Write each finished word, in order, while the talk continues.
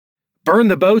Burn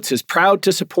the Boats is proud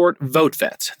to support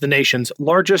VoteVets, the nation's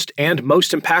largest and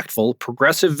most impactful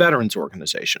progressive veterans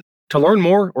organization. To learn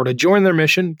more or to join their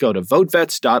mission, go to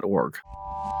votevets.org.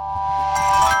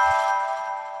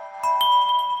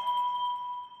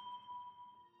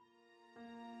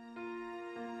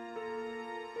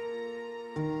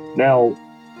 Now,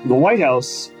 the White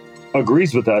House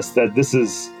agrees with us that this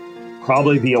is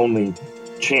probably the only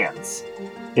chance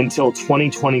until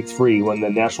 2023 when the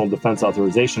National Defense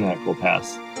Authorization Act will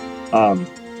pass.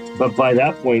 But by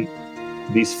that point,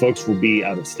 these folks will be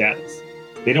out of status.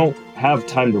 They don't have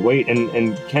time to wait.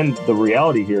 And Ken, the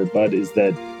reality here, Bud, is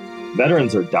that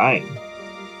veterans are dying.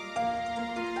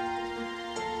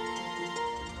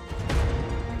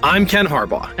 I'm Ken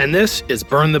Harbaugh, and this is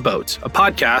Burn the Boats, a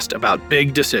podcast about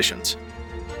big decisions.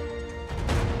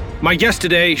 My guest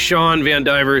today, Sean Van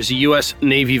Diver, is a U.S.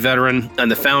 Navy veteran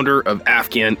and the founder of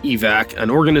Afghan Evac,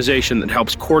 an organization that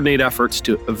helps coordinate efforts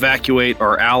to evacuate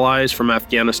our allies from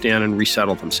Afghanistan and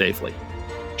resettle them safely.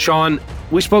 Sean,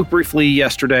 we spoke briefly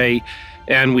yesterday,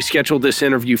 and we scheduled this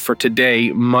interview for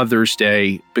today, Mother's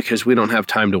Day, because we don't have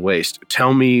time to waste.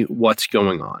 Tell me what's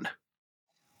going on.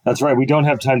 That's right. We don't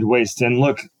have time to waste. And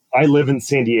look, I live in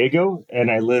San Diego,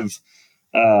 and I live,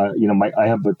 I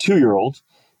have a 2-year-old.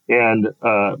 And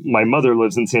my mother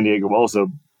lives in San Diego also.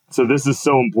 So this is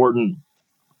so important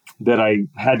that I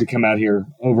had to come out here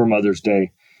over Mother's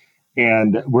Day.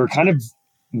 And we're at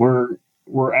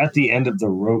the end of the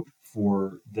rope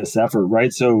for this effort,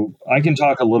 right? So I can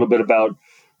talk a little bit about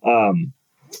Afghan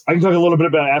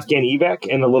Evac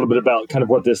and a little bit about kind of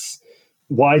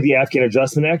why the Afghan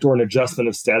Adjustment Act, or an adjustment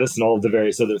of status, and all of the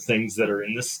various other things that are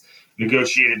in this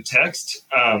negotiated text,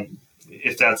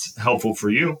 if that's helpful for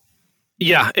you.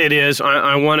 Yeah, it is.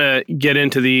 I want to get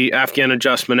into the Afghan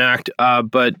Adjustment Act,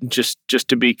 but just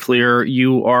to be clear,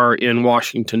 you are in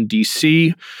Washington,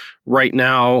 D.C. right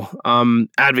now,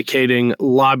 advocating,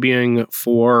 lobbying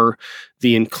for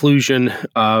the inclusion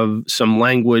of some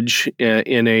language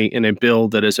in a bill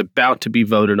that is about to be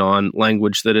voted on,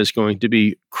 language that is going to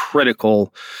be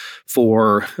critical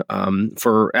for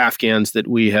Afghans that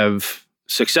we have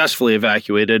successfully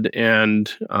evacuated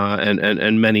and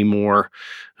many more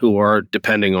who are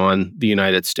depending on the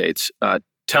United States.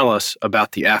 Tell us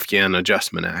about the Afghan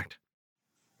Adjustment Act.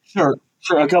 Sure.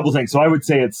 A couple things. So I would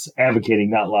say it's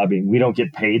advocating, not lobbying. We don't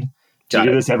get paid to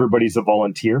do this. Everybody's a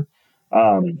volunteer.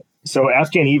 So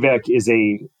Afghan Evac is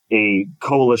a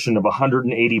coalition of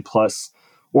 180 plus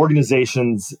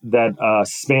organizations that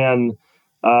span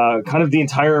kind of the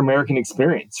entire American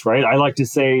experience, right? I like to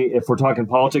say, if we're talking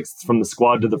politics, it's from the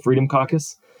Squad to the Freedom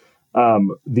Caucus.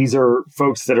 These are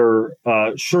folks that are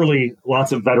surely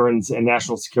lots of veterans and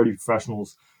national security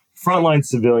professionals, frontline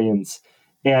civilians,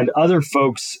 and other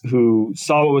folks who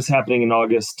saw what was happening in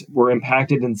August, were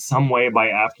impacted in some way by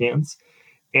Afghans,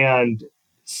 and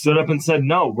stood up and said,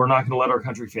 no, we're not going to let our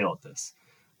country fail at this.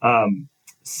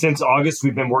 Since August,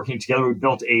 we've been working together. We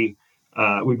built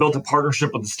a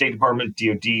partnership with the State Department,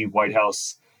 DoD, White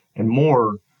House, and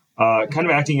more, kind of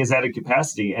acting as added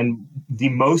capacity. And the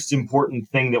most important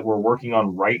thing that we're working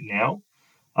on right now,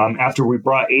 after we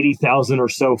brought 80,000 or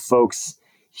so folks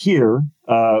here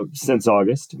since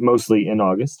August, mostly in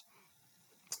August,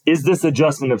 is this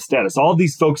adjustment of status. All of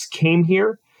these folks came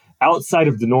here outside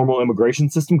of the normal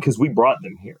immigration system because we brought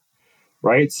them here,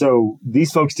 right? So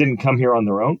these folks didn't come here on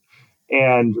their own.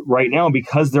 And right now,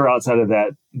 because they're outside of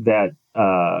that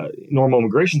normal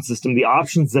immigration system, the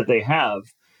options that they have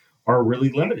are really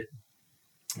limited.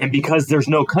 And because there's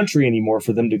no country anymore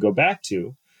for them to go back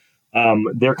to,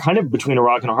 they're kind of between a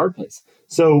rock and a hard place.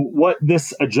 So what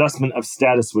this adjustment of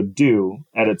status would do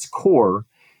at its core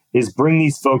is bring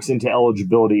these folks into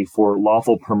eligibility for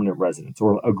lawful permanent residence,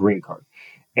 or a green card.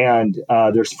 And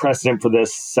there's precedent for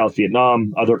this, South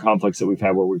Vietnam, other conflicts that we've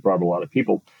had where we've brought a lot of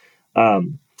people.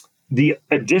 The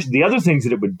other things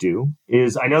that it would do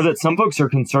is, I know that some folks are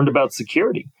concerned about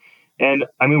security. And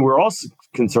I mean, we're all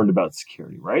concerned about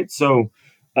security, right? So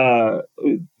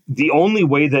the only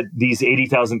way that these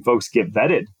 80,000 folks get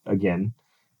vetted again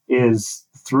is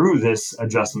through this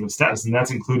adjustment of status. And that's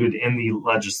included in the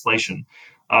legislation.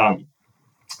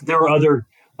 There are other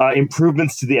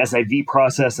improvements to the SIV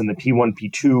process and the P1,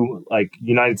 P2, like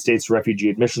United States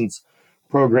Refugee Admissions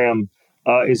Program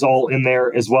is all in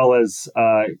there, as well as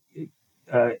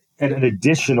an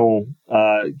additional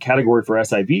category for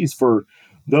SIVs for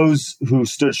those who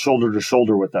stood shoulder to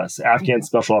shoulder with us, Afghan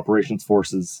Special Operations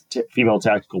Forces, female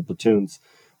tactical platoons,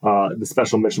 the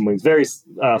Special Mission Wings, various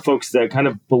folks that kind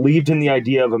of believed in the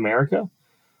idea of America,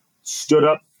 stood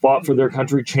up, fought for their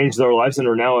country, changed their lives, and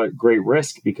are now at great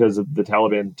risk because of the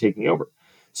Taliban taking over.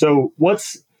 So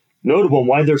what's notable and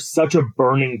why there's such a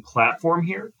burning platform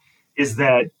here is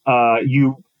that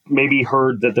you maybe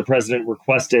heard that the president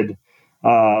requested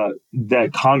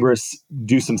that Congress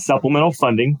do some supplemental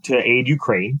funding to aid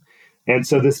Ukraine. And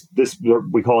so this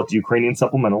we call it the Ukrainian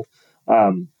supplemental.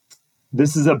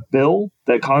 This is a bill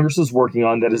that Congress is working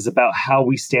on that is about how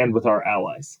we stand with our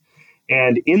allies.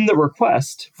 And in the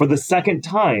request, for the second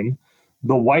time,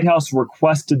 the White House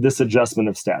requested this adjustment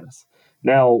of status.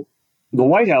 Now, the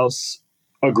White House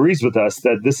agrees with us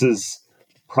that this is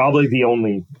probably the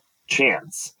only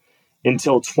chance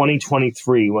until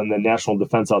 2023 when the National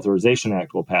Defense Authorization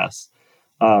Act will pass.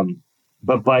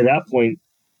 But by that point,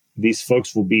 these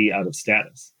folks will be out of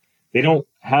status. They don't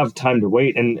have time to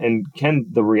wait. And Ken,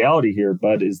 the reality here,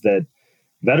 Bud, is that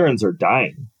veterans are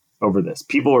dying over this.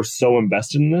 People are so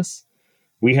invested in this.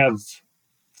 We have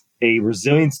a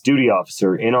resilience duty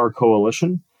officer in our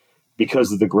coalition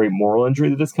because of the great moral injury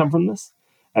that has come from this.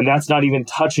 And that's not even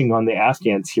touching on the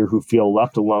Afghans here who feel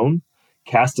left alone,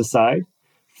 cast aside,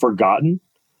 forgotten,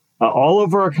 all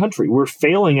over our country. We're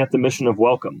failing at the mission of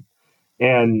welcome.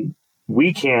 And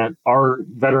we can't, our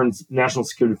veterans, national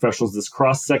security professionals, this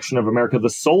cross-section of America, the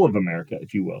soul of America,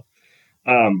 if you will,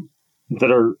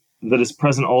 that is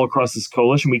present all across this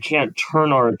coalition, we can't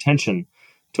turn our attention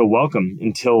to welcome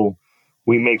until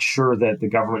we make sure that the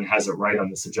government has it right on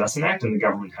this Adjustment Act and the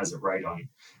government has it right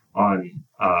on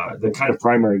the kind of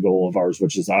primary goal of ours,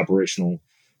 which is operational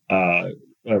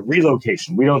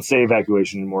relocation. We don't say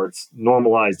evacuation anymore. It's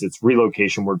normalized. It's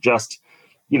relocation. We're just,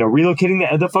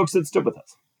 relocating the folks that stood with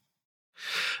us.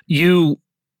 You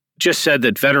just said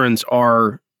that veterans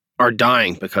are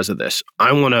dying because of this.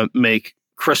 I want to make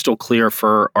crystal clear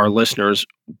for our listeners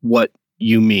what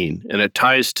you mean. And it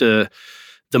ties to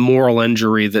the moral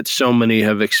injury that so many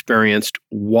have experienced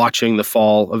watching the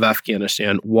fall of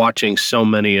Afghanistan, watching so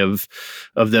many of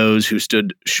those who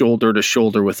stood shoulder to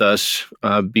shoulder with us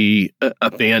be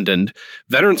abandoned.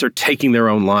 Veterans are taking their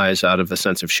own lives out of a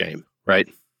sense of shame, right?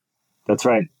 That's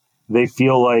right. They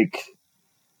feel like,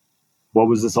 what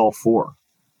was this all for?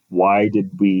 Why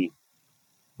did we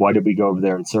go over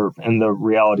there and serve? And the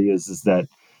reality is that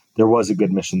there was a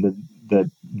good mission.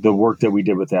 The work that we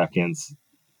did with Afghans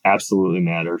absolutely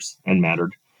matters and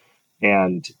mattered.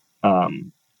 And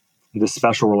the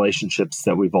special relationships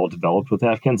that we've all developed with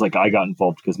Afghans, like I got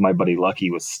involved because my buddy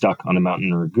Lucky was stuck on a mountain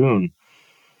in Rangoon,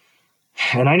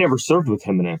 and I never served with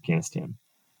him in Afghanistan.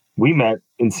 We met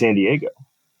in San Diego.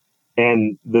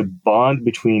 And the bond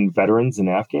between veterans and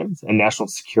Afghans and national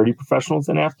security professionals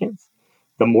and Afghans,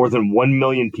 the more than 1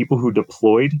 million people who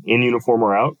deployed in uniform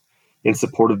or out in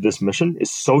support of this mission,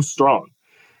 is so strong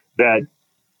that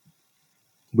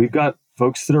we've got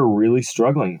folks that are really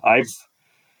struggling.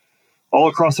 All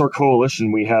across our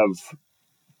coalition, we have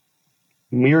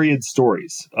myriad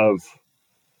stories of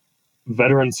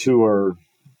veterans who are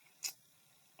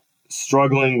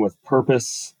struggling with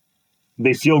purpose.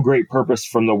 They feel great purpose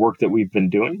from the work that we've been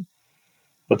doing,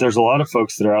 but there's a lot of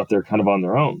folks that are out there kind of on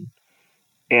their own.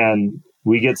 And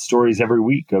we get stories every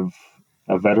week of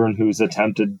a veteran who's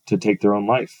attempted to take their own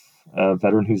life, a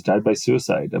veteran who's died by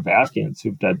suicide, of Afghans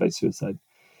who've died by suicide.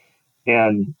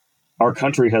 And our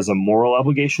country has a moral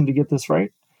obligation to get this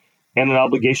right, and an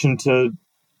obligation to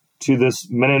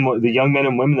the young men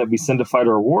and women that we send to fight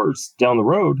our wars down the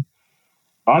road.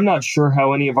 I'm not sure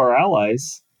how any of our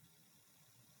allies,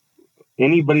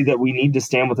 anybody that we need to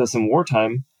stand with us in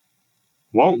wartime,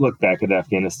 won't look back at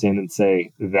Afghanistan and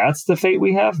say, that's the fate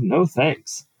we have? No,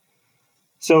 thanks.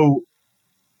 So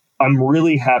I'm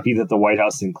really happy that the White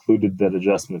House included that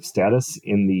adjustment of status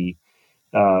in the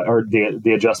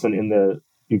adjustment in the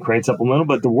Ukraine supplemental,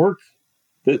 but the work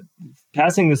that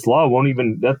passing this law won't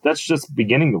even, that's just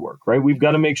beginning the work, right? We've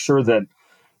got to make sure that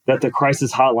the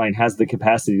crisis hotline has the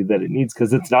capacity that it needs,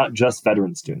 because it's not just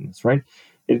veterans doing this, right?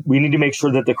 We need to make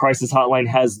sure that the crisis hotline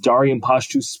has Dari and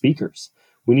Pashto speakers.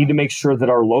 We need to make sure that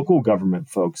our local government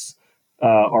folks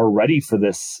are ready for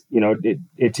this.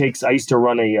 It takes, I used to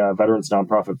run a veterans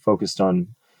nonprofit focused on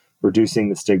reducing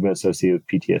the stigma associated with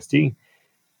PTSD.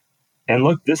 And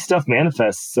look, this stuff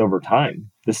manifests over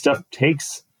time. This stuff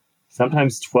takes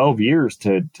sometimes 12 years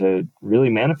to really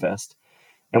manifest.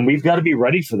 And we've got to be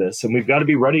ready for this. And we've got to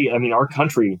be ready. I mean, our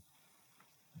country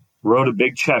wrote a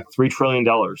big check, $3 trillion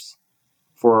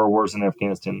for our wars in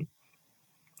Afghanistan.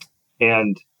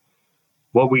 And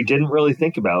what we didn't really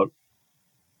think about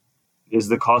is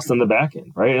the cost on the back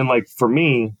end, right? And like, for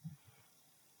me,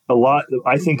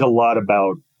 I think a lot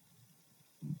about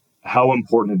how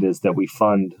important it is that we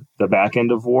fund the back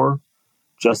end of war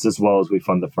just as well as we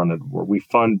fund the front end of war. We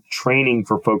fund training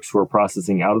for folks who are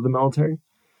processing out of the military,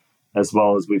 as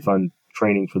well as we fund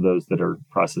training for those that are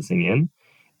processing in.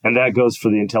 And that goes for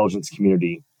the intelligence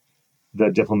community,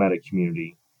 the diplomatic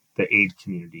community, the aid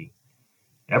community,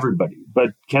 everybody. But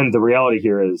Ken, the reality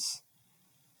here is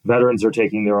veterans are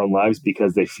taking their own lives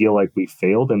because they feel like we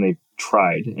failed and they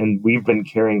tried. And we've been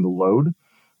carrying the load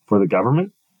for the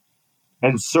government.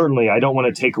 And certainly, I don't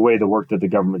want to take away the work that the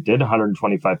government did.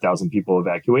 125,000 people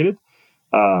evacuated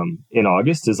in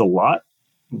August is a lot.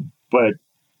 But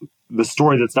the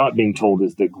story that's not being told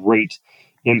is the great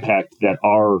impact that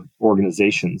our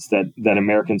organizations, that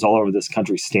Americans all over this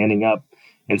country standing up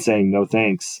and saying no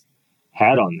thanks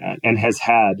had on that and has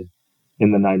had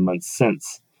in the 9 months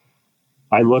since.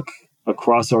 I look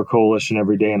across our coalition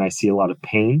every day and I see a lot of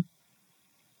pain.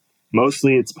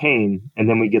 Mostly it's pain. And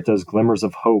then we get those glimmers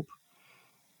of hope.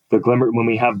 The glimmer, when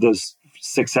we have those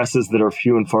successes that are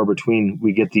few and far between,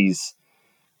 we get these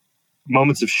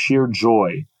moments of sheer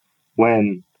joy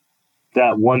when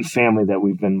that one family that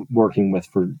we've been working with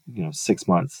for 6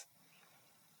 months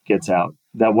gets out.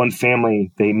 That one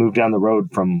family, they move down the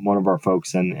road from one of our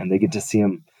folks and they get to see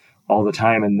him all the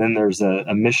time. And then there's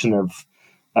a mission of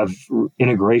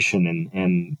integration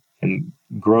and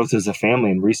growth as a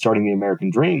family and restarting the American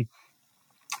dream.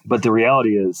 But the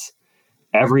reality is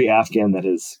every Afghan that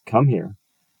has come here,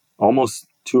 almost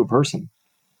to a person,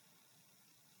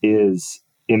 is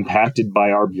impacted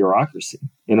by our bureaucracy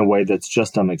in a way that's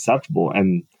just unacceptable.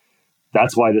 And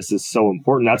that's why this is so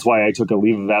important. That's why I took a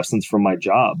leave of absence from my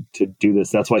job to do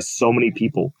this. That's why so many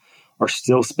people are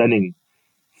still spending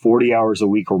 40 hours a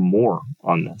week or more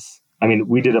on this. I mean,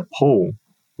 we did a poll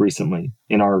recently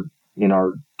in our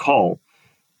call,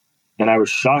 and I was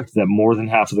shocked that more than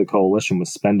half of the coalition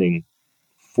was spending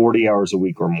 40 hours a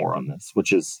week or more on this,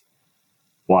 which is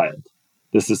wild.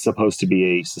 This is supposed to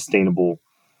be a sustainable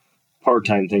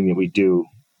part-time thing that we do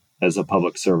as a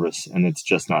public service, and it's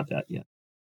just not that yet.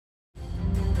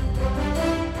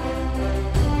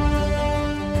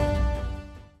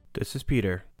 This is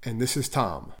Peter. And this is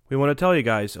Tom. We want to tell you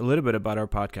guys a little bit about our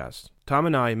podcast. Tom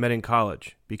and I met in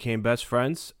college, became best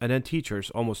friends, and then teachers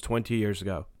almost 20 years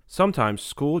ago. Sometimes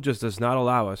school just does not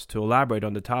allow us to elaborate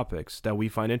on the topics that we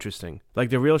find interesting, like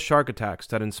the real shark attacks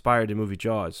that inspired the movie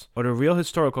Jaws, or the real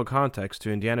historical context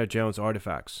to Indiana Jones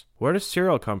artifacts. Where does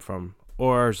cereal come from?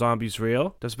 Or are zombies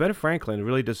real? Does Ben Franklin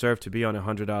really deserve to be on a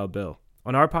 $100 bill?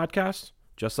 On our podcast,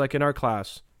 just like in our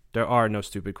class, there are no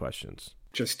stupid questions.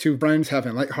 Just two friends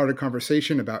having a lighthearted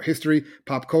conversation about history,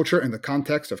 pop culture, and the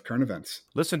context of current events.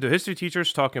 Listen to History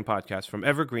Teachers Talking Podcast from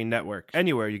Evergreen Network,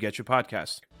 anywhere you get your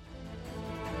podcasts.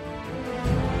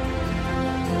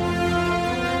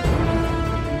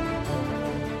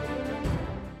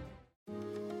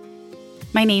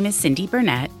 My name is Cindy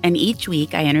Burnett, and each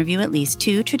week I interview at least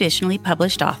two traditionally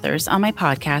published authors on my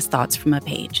podcast, Thoughts from a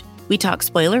Page. We talk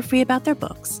spoiler-free about their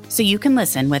books, so you can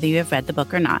listen whether you have read the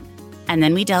book or not. And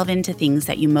then we delve into things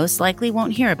that you most likely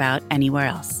won't hear about anywhere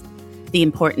else. The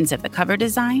importance of the cover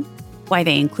design, why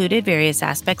they included various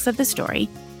aspects of the story,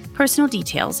 personal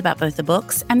details about both the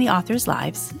books and the authors'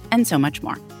 lives, and so much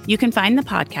more. You can find the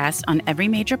podcast on every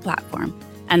major platform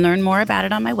and learn more about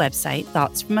it on my website,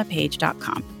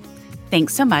 thoughtsfromapage.com.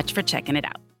 Thanks so much for checking it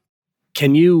out.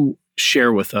 Can you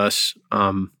share with us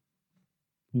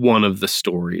one of the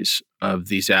stories of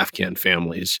these Afghan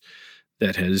families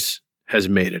that has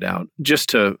made it out, just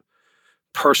to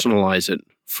personalize it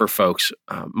for folks?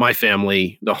 My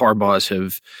family, the Harbaughs,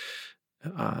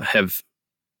 have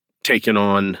taken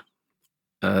on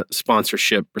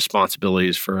sponsorship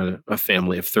responsibilities for a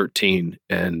family of 13.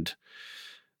 And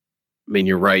I mean,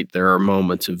 you're right. There are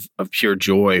moments of pure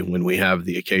joy when we have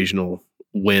the occasional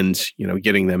wins,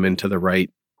 getting them into the right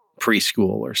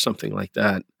preschool or something like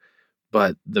that.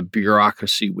 But the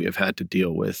bureaucracy we have had to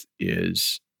deal with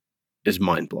is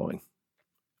mind-blowing.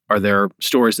 Are there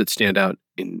stories that stand out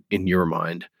in your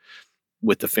mind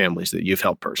with the families that you've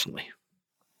helped personally?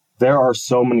 There are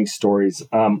so many stories.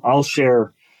 I'll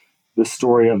share the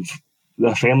story of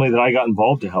the family that I got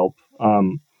involved to help.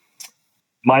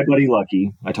 My buddy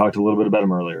Lucky, I talked a little bit about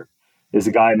him earlier, is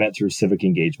a guy I met through civic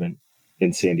engagement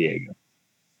in San Diego.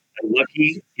 And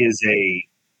Lucky is a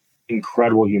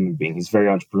incredible human being. He's very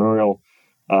entrepreneurial.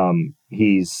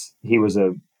 He's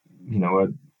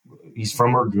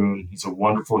from Argoon. He's a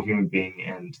wonderful human being,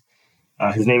 and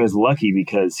his name is Lucky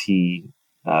because he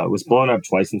was blown up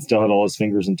twice and still had all his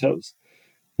fingers and toes.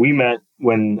 We met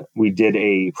when we did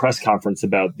a press conference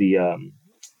about the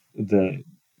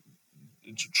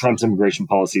Trump's immigration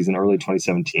policies in early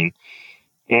 2017,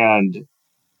 and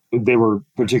they were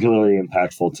particularly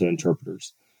impactful to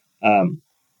interpreters.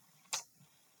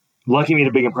 Lucky made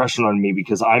a big impression on me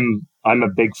because I'm a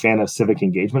big fan of civic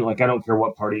engagement. Like, I don't care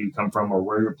what party you come from or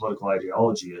where your political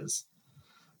ideology is,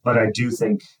 but I do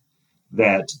think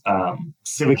that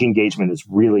civic engagement is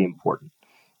really important.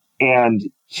 And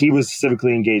he was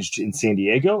civically engaged in San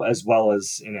Diego as well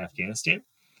as in Afghanistan.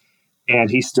 And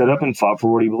he stood up and fought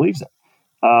for what he believes in.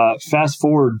 Fast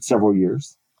forward several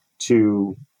years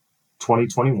to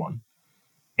 2021.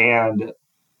 And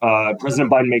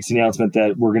President Biden makes the announcement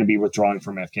that we're going to be withdrawing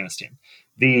from Afghanistan.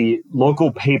 The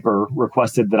local paper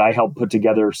requested that I help put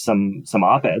together some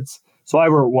op-eds. So I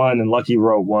wrote one and Lucky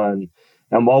wrote one.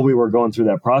 And while we were going through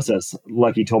that process,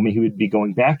 Lucky told me he would be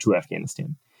going back to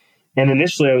Afghanistan. And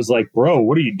initially I was like, bro,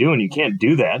 what are you doing? You can't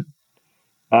do that.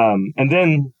 And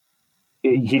then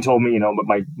he told me,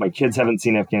 but my kids haven't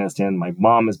seen Afghanistan. My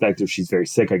mom is back there. She's very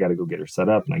sick. I got to go get her set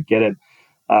up, and I get it.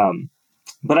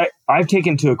 But I've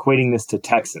taken to equating this to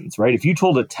Texans, right? If you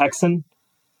told a Texan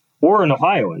or an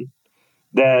Ohioan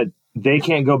that they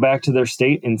can't go back to their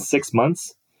state in 6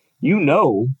 months,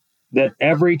 that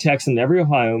every Texan, every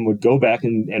Ohioan would go back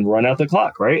and run out the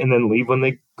clock, right? And then leave when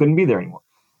they couldn't be there anymore.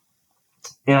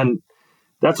 And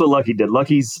that's what Lucky did.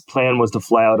 Lucky's plan was to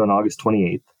fly out on August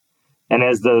 28th. And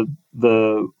as the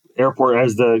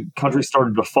country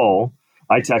started to fall,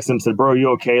 I texted him, said, bro, are you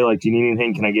okay? Like, do you need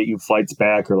anything? Can I get you flights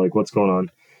back? Or like, what's going on?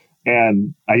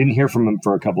 And I didn't hear from him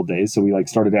for a couple of days. So we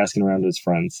started asking around to his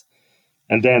friends.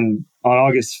 And then on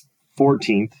August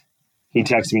 14th, he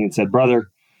texted me and said, brother,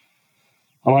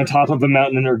 I'm on top of a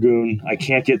mountain in Argun. I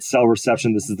can't get cell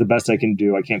reception. This is the best I can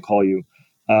do. I can't call you.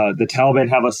 The Taliban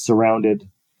have us surrounded.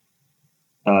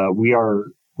 We are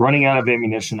running out of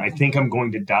ammunition. I think I'm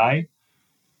going to die.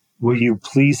 Will you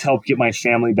please help get my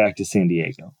family back to San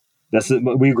Diego?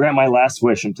 Will you grant my last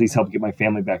wish and please help get my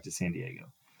family back to San Diego?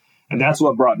 And that's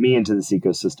what brought me into this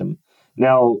ecosystem.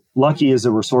 Now, Lucky is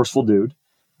a resourceful dude,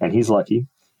 and he's lucky.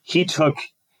 He took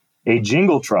a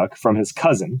jingle truck from his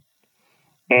cousin,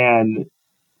 and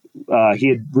he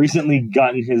had recently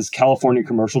gotten his California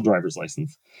commercial driver's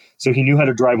license. So he knew how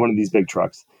to drive one of these big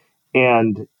trucks.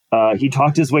 And he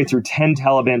talked his way through 10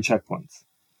 Taliban checkpoints,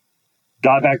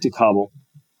 got back to Kabul,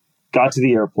 got to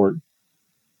the airport,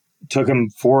 took him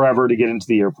forever to get into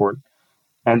the airport.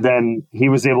 And then he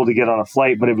was able to get on a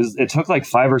flight, but it took like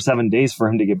 5 or 7 days for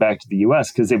him to get back to the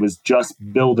US because it was just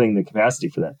building the capacity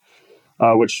for that,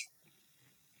 which,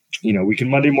 we can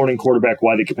Monday morning quarterback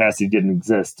why the capacity didn't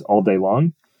exist all day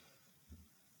long.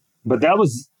 But that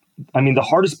was, the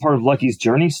hardest part of Lucky's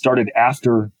journey started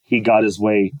after he got his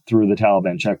way through the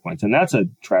Taliban checkpoints. And that's a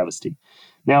travesty.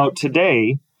 Now,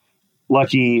 today,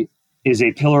 Lucky is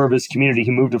a pillar of his community.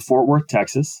 He moved to Fort Worth,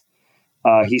 Texas.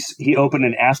 He opened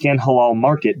an Afghan halal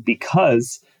market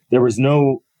because there was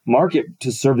no market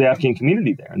to serve the Afghan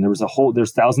community there. And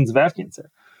there's thousands of Afghans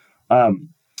there.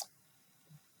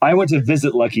 I went to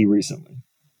visit Lucky recently.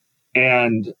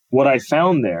 And what I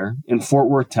found there in Fort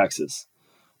Worth, Texas,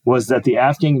 was that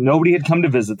nobody had come to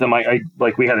visit them.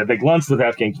 We had a big lunch with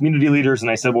Afghan community leaders.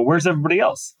 And I said, well, where's everybody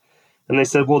else? And they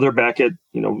said, well, they're back at,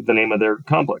 the name of their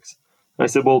complex. And I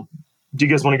said, well, do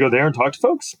you guys want to go there and talk to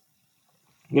folks?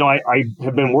 I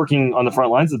have been working on the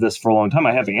front lines of this for a long time.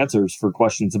 I have answers for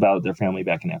questions about their family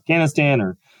back in Afghanistan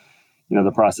or,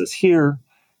 the process here.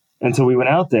 And so we went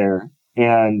out there,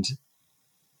 and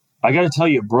I got to tell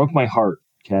you, it broke my heart,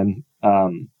 Ken.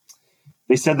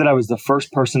 They said that I was the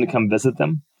first person to come visit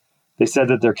them. They said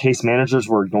that their case managers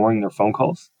were ignoring their phone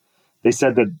calls. They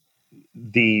said that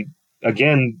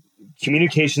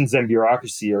communications and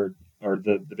bureaucracy are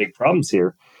the big problems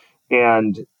here.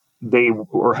 And they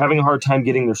were having a hard time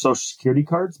getting their social security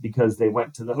cards because they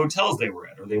went to the hotels they were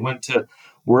at, or they went to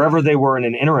wherever they were in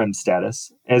an interim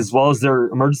status, as well as their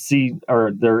emergency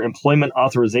or their employment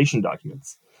authorization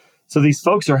documents. So these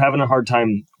folks are having a hard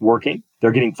time working.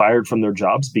 They're getting fired from their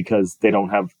jobs because they don't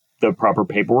have the proper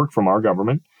paperwork from our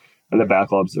government, and the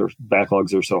backlogs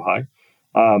are so high.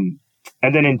 And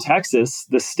then in Texas,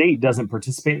 the state doesn't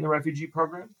participate in the refugee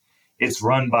program. It's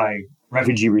run by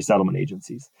refugee resettlement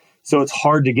agencies. So it's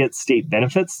hard to get state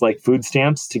benefits like food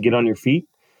stamps to get on your feet.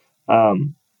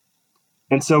 And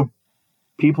so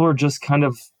people are just kind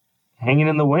of hanging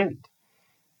in the wind.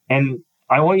 And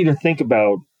I want you to think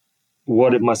about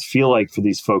what it must feel like for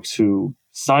these folks who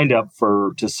signed up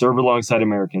to serve alongside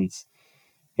Americans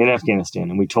in Afghanistan.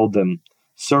 And we told them,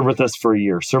 serve with us for a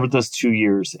year, serve with us 2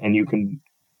 years, and you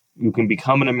can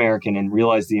become an American and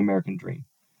realize the American dream.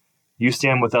 You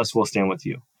stand with us, we'll stand with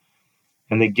you.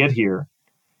 And they get here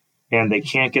and they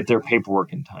can't get their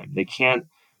paperwork in time. They can't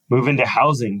move into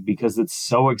housing because it's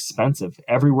so expensive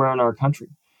everywhere in our country.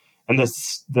 And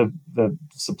the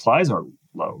supplies are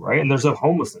low, right? And there's a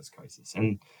homelessness crisis.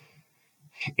 And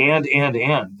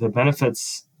the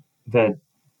benefits that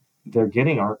they're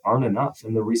getting aren't enough.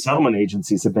 And the resettlement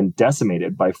agencies have been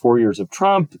decimated by 4 years of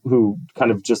Trump, who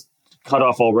kind of just cut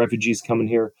off all refugees coming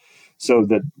here. So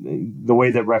that the way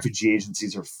that refugee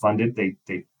agencies are funded,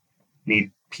 they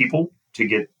need people to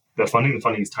get the funding. The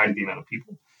funding is tied to the amount of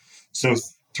people. So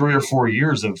 3 or 4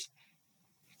 years of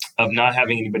not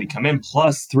having anybody come in,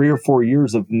 plus 3 or 4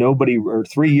 years of nobody, or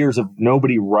 3 years of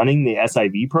nobody running the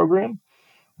SIV program,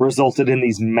 resulted in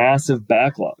these massive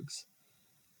backlogs.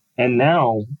 And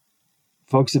now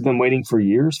folks have been waiting for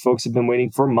years. Folks have been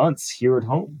waiting for months here at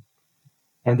home,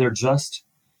 and they're just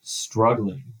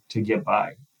struggling to get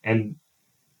by. And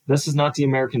this is not the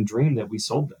American dream that we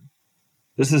sold them.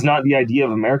 This is not the idea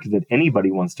of America that anybody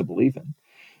wants to believe in.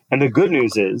 And the good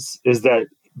news is that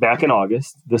back in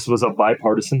August, this was a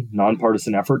bipartisan,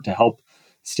 nonpartisan effort to help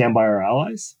stand by our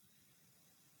allies.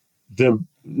 The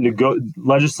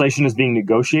legislation is being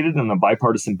negotiated on a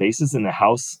bipartisan basis in the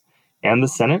House and the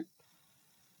Senate.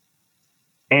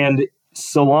 And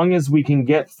so long as we can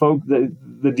get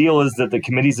the deal is that the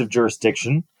committees of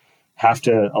jurisdiction have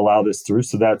to allow this through.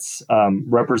 So that's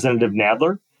Representative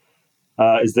Nadler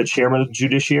is the chairman of the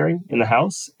Judiciary in the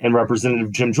House, and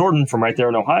Representative Jim Jordan from right there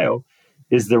in Ohio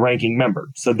is the ranking member.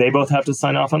 So they both have to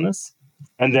sign off on this.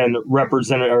 And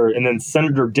then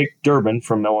Senator Dick Durbin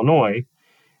from Illinois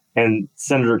and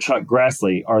Senator Chuck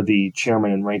Grassley are the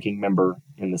chairman and ranking member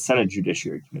in the Senate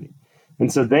Judiciary Committee.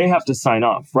 And so they have to sign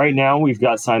off. Right now, we've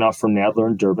got sign off from Nadler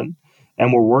and Durbin,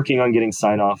 and we're working on getting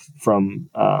sign off from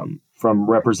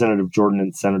Representative Jordan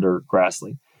and Senator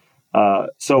Grassley.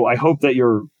 So I hope that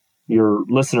your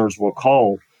listeners will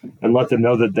call and let them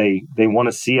know that they want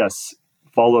to see us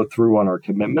follow through on our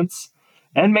commitments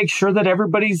and make sure that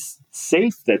everybody's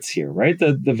safe that's here, right?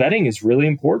 The vetting is really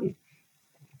important.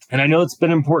 And I know it's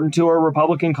been important to our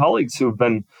Republican colleagues who have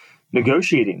been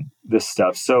negotiating this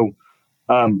stuff. So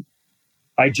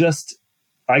I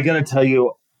got to tell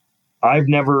you, I've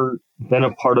never been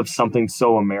a part of something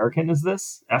so American as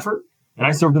this effort. And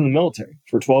I served in the military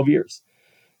for 12 years.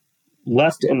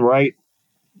 Left and right,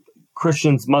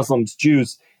 Christians, Muslims,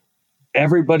 Jews,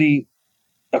 everybody,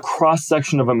 a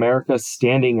cross-section of America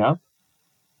standing up,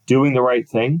 doing the right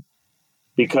thing,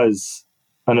 because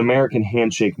an American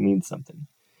handshake means something.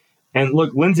 And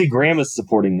look, Lindsey Graham is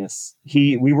supporting this.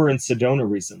 We were in Sedona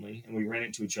recently, and we ran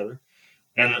into each other.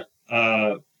 And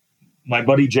my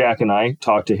buddy Jack and I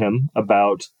talked to him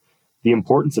about the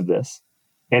importance of this.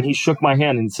 And he shook my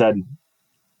hand and said,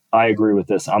 I agree with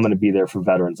this. I'm going to be there for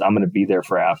veterans. I'm going to be there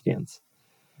for Afghans.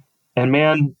 And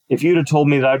man, if you'd have told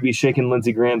me that I'd be shaking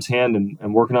Lindsey Graham's hand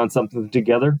and working on something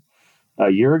together a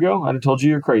year ago, I'd have told you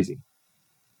you're crazy.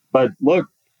 But look,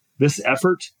 this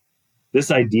effort,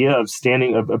 this idea of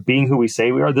being who we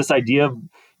say we are, this idea of,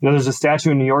 there's a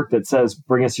statue in New York that says,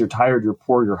 bring us your tired, your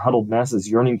poor, your huddled masses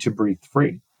yearning to breathe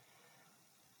free.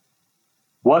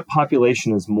 What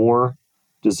population is more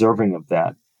deserving of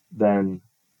that than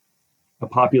a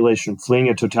population fleeing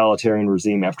a totalitarian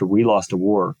regime after we lost a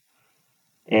war,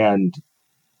 and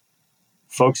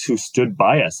folks who stood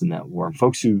by us in that war,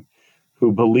 folks who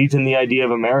believed in the idea of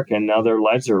America, and now their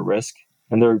lives are at risk,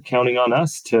 and they're counting on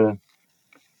us to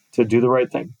do the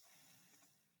right thing.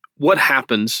 What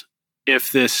happens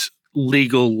if this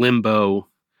legal limbo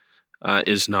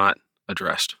is not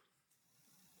addressed?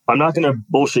 I'm not going to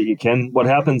bullshit you, Ken. What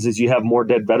happens is you have more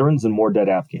dead veterans and more dead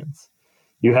Afghans.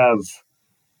 You have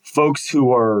folks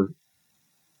who've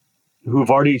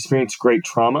already experienced great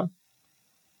trauma,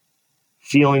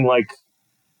 feeling like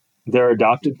their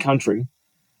adopted country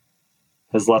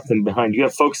has left them behind. You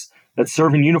have folks that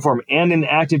serve in uniform and in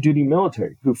active duty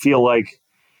military who feel like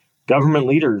government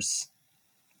leaders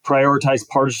prioritize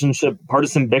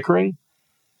partisan bickering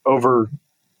over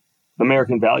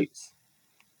American values.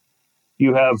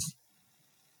 You have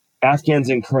Afghans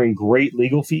incurring great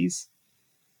legal fees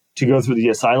to go through the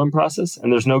asylum process,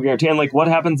 and there's no guarantee. And what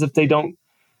happens if they don't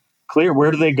clear?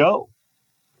 Where do they go?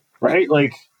 Right?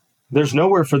 There's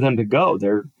nowhere for them to go.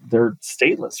 They're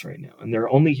stateless right now, and they're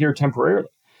only here temporarily.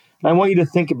 And I want you to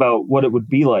think about what it would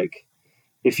be like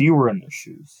if you were in their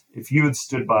shoes, if you had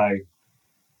stood by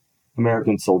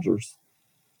American soldiers,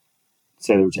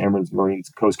 say there was Airmen, Marines,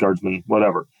 Coast Guardsmen,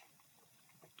 whatever.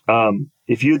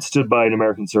 If you had stood by an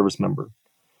American service member,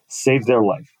 saved their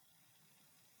life,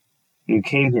 and you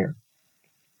came here,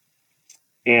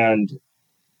 and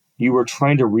you were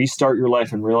trying to restart your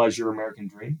life and realize your American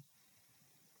dream,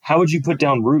 how would you put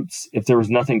down roots if there was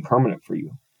nothing permanent for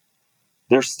you?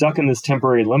 They're stuck in this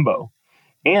temporary limbo.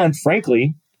 And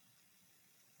frankly,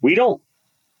 we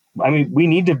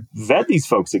need to vet these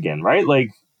folks again, right?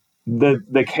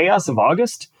 The chaos of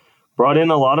August brought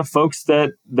in a lot of folks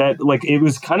that it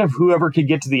was kind of whoever could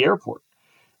get to the airport.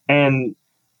 And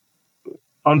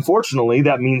unfortunately,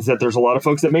 that means that there's a lot of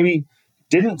folks that maybe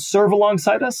didn't serve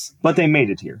alongside us, but they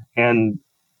made it here. And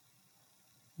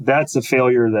that's a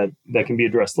failure that can be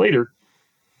addressed later.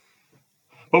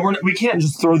 But we can't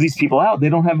just throw these people out. They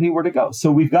don't have anywhere to go.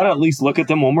 So we've got to at least look at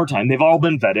them one more time. They've all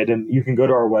been vetted, and you can go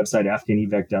to our website,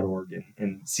 afghanevac.org,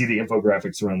 and see the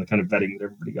infographics around the kind of vetting that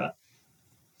everybody got.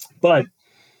 But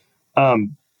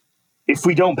if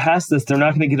we don't pass this, they're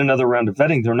not going to get another round of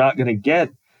vetting. They're not going to get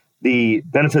the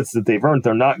benefits that they've earned.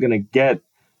 They're not going to get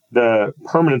the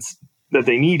permanence that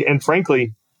they need. And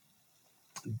frankly,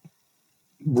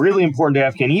 really important to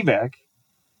Afghan evac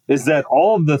is that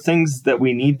all of the things that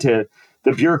we need to,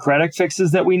 the bureaucratic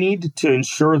fixes that we need to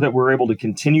ensure that we're able to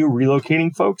continue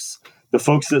relocating folks, the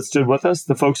folks that stood with us,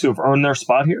 the folks who have earned their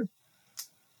spot here,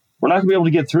 we're not going to be able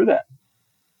to get through that.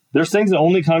 There's things that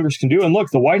only Congress can do. And look,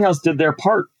 the White House did their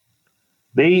part.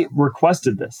 They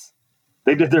requested this.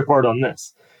 They did their part on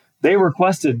this. They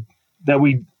requested that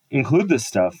we include this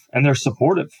stuff, and they're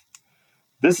supportive.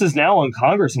 This is now on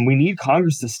Congress, and we need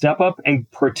Congress to step up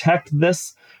and protect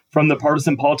this from the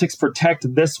partisan politics,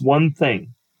 protect this one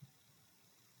thing.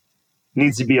 It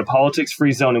needs to be a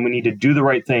politics-free zone, and we need to do the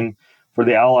right thing for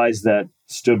the allies that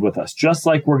stood with us, just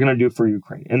like we're going to do for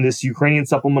Ukraine. And this Ukrainian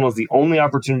supplemental is the only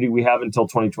opportunity we have until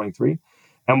 2023,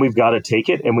 and we've got to take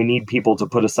it, and we need people to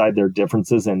put aside their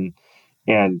differences and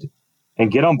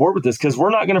get on board with this, because we're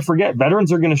not going to forget.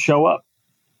 Veterans are going to show up,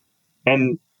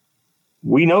 and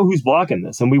we know who's blocking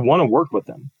this, and we want to work with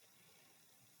them.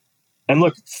 And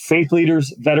look, faith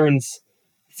leaders, veterans,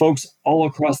 folks all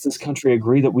across this country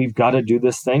agree that we've got to do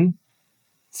this thing.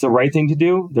 It's the right thing to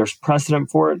do. There's precedent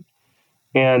for it.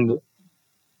 And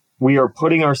we're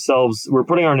putting our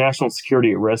national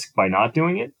security at risk by not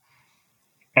doing it.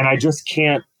 And I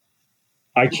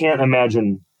can't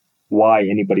imagine why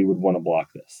anybody would want to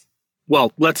block this.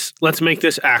 Well, let's make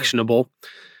this actionable.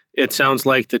 It sounds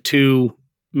like the two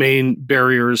main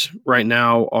barriers right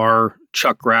now are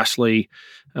Chuck Grassley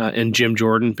and Jim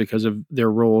Jordan because of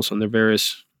their roles on their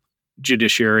various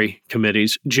judiciary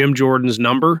committees. Jim Jordan's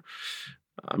number,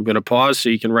 I'm going to pause so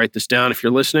you can write this down if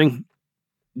you're listening.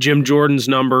 Jim Jordan's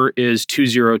number is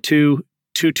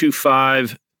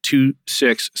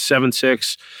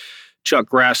 202-225-2676. Chuck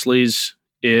Grassley's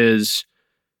is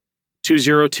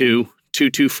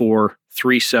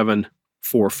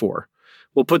 202-224-3744.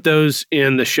 We'll put those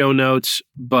in the show notes,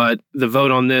 but the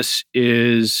vote on this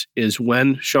is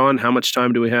when, Sean? How much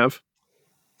time do we have?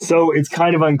 So it's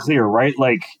kind of unclear, right?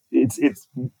 Like it's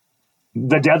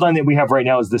the deadline that we have right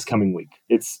now is this coming week.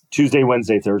 It's Tuesday,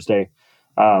 Wednesday, Thursday.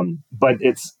 But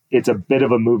it's a bit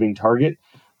of a moving target.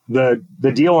 The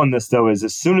deal on this, though, is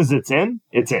as soon as it's in,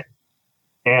 it's in.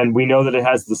 And we know that it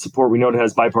has the support. We know it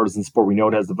has bipartisan support. We know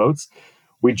it has the votes.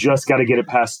 We just got to get it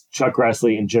past Chuck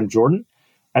Grassley and Jim Jordan.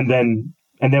 And then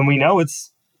we know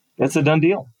it's a done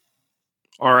deal.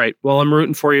 All right. Well, I'm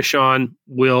rooting for you, Sean.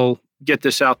 We'll get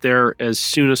this out there as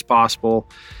soon as possible.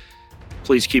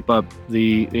 Please keep up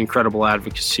the incredible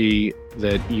advocacy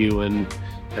that you and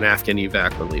Afghan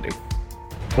evac are leading.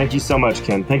 Thank you so much,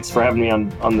 Ken. Thanks for having me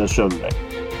on the show today.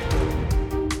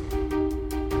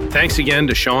 Thanks again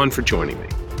to Sean for joining me.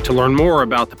 To learn more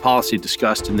about the policy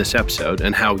discussed in this episode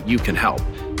and how you can help,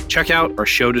 check out our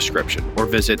show description or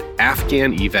visit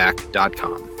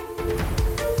afghanevac.com.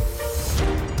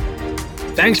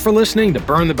 Thanks for listening to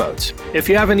Burn the Boats. If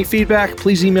you have any feedback,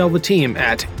 please email the team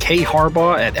at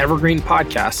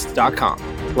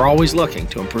kharbaugh@evergreenpodcasts.com. We're always looking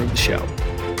to improve the show.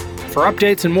 For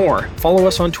updates and more, follow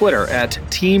us on Twitter at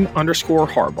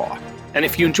 @team_Harbaugh. And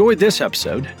if you enjoyed this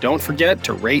episode, don't forget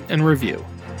to rate and review.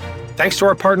 Thanks to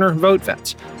our partner,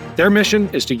 VoteVets. Their mission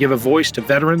is to give a voice to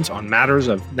veterans on matters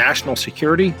of national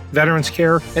security, veterans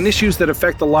care, and issues that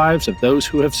affect the lives of those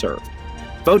who have served.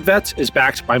 VoteVets is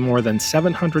backed by more than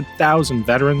 700,000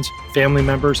 veterans, family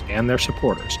members, and their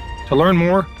supporters. To learn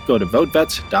more, go to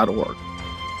votevets.org.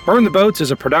 Burn the Boats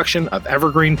is a production of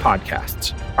Evergreen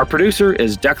Podcasts. Our producer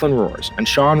is Declan Roars, and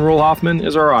Sean Ruhl-Hoffman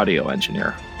is our audio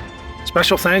engineer.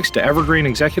 Special thanks to Evergreen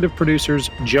executive producers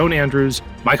Joan Andrews,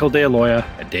 Michael DeAloia,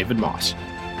 and David Moss.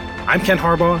 I'm Ken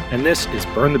Harbaugh, and this is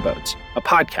Burn the Boats, a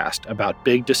podcast about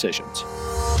big decisions.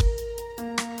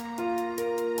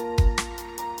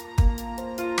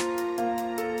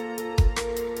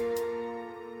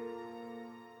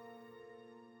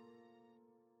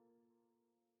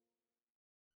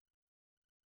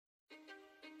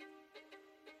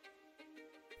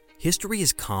 History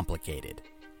is complicated.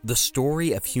 The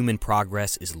story of human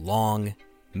progress is long,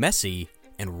 messy,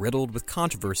 and riddled with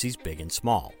controversies big and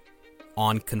small.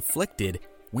 On Conflicted,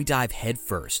 we dive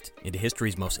headfirst into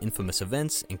history's most infamous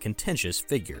events and contentious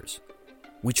figures.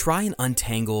 We try and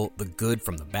untangle the good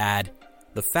from the bad,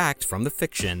 the fact from the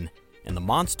fiction, and the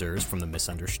monsters from the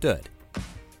misunderstood.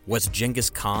 Was Genghis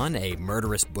Khan a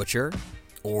murderous butcher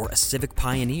or a civic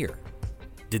pioneer?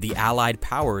 Did the Allied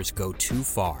powers go too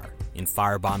far in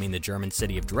firebombing the German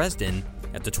city of Dresden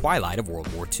at the twilight of World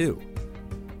War II?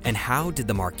 And how did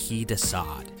the Marquis de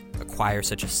Sade acquire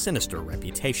such a sinister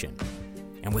reputation?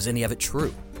 And was any of it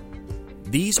true?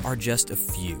 These are just a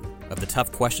few of the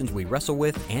tough questions we wrestle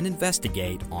with and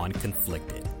investigate on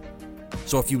Conflicted.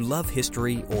 So if you love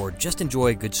history or just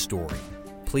enjoy a good story,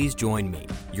 please join me,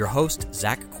 your host,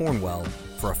 Zach Cornwell,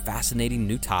 for a fascinating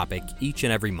new topic each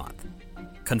and every month.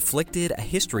 Conflicted, a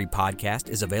history podcast,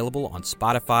 is available on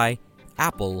Spotify,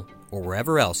 Apple, or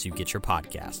wherever else you get your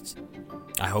podcasts.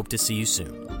 I hope to see you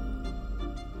soon.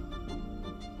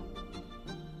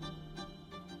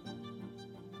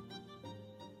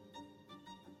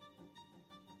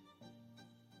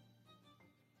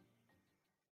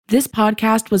 This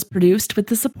podcast was produced with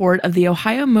the support of the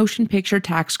Ohio Motion Picture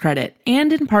Tax Credit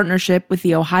and in partnership with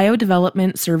the Ohio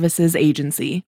Development Services Agency.